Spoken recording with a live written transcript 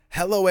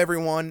Hello,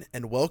 everyone,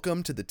 and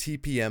welcome to the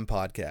TPM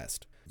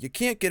podcast. You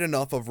can't get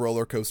enough of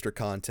roller coaster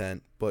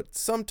content, but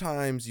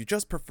sometimes you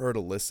just prefer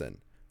to listen.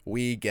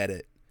 We get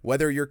it.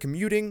 Whether you're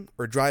commuting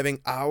or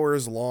driving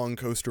hours-long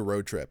coaster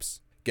road trips,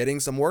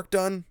 getting some work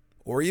done,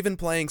 or even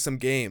playing some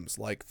games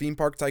like Theme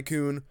Park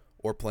Tycoon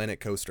or Planet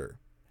Coaster,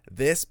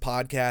 this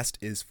podcast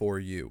is for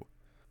you.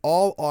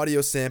 All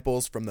audio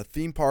samples from the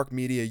Theme Park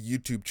Media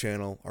YouTube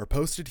channel are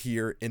posted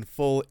here in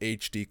full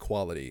HD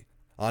quality.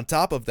 On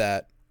top of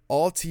that,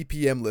 all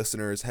TPM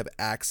listeners have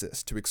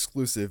access to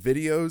exclusive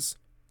videos,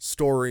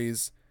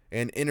 stories,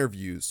 and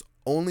interviews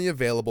only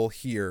available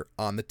here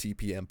on the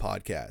TPM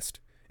podcast.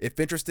 If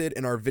interested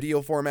in our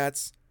video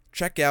formats,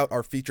 check out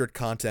our featured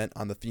content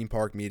on the Theme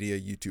Park Media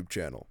YouTube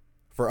channel.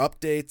 For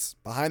updates,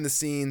 behind the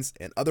scenes,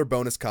 and other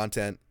bonus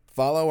content,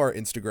 follow our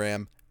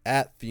Instagram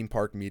at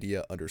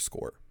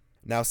themeparkmedia_.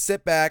 Now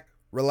sit back,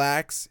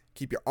 relax,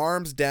 keep your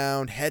arms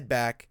down, head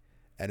back,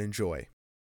 and enjoy.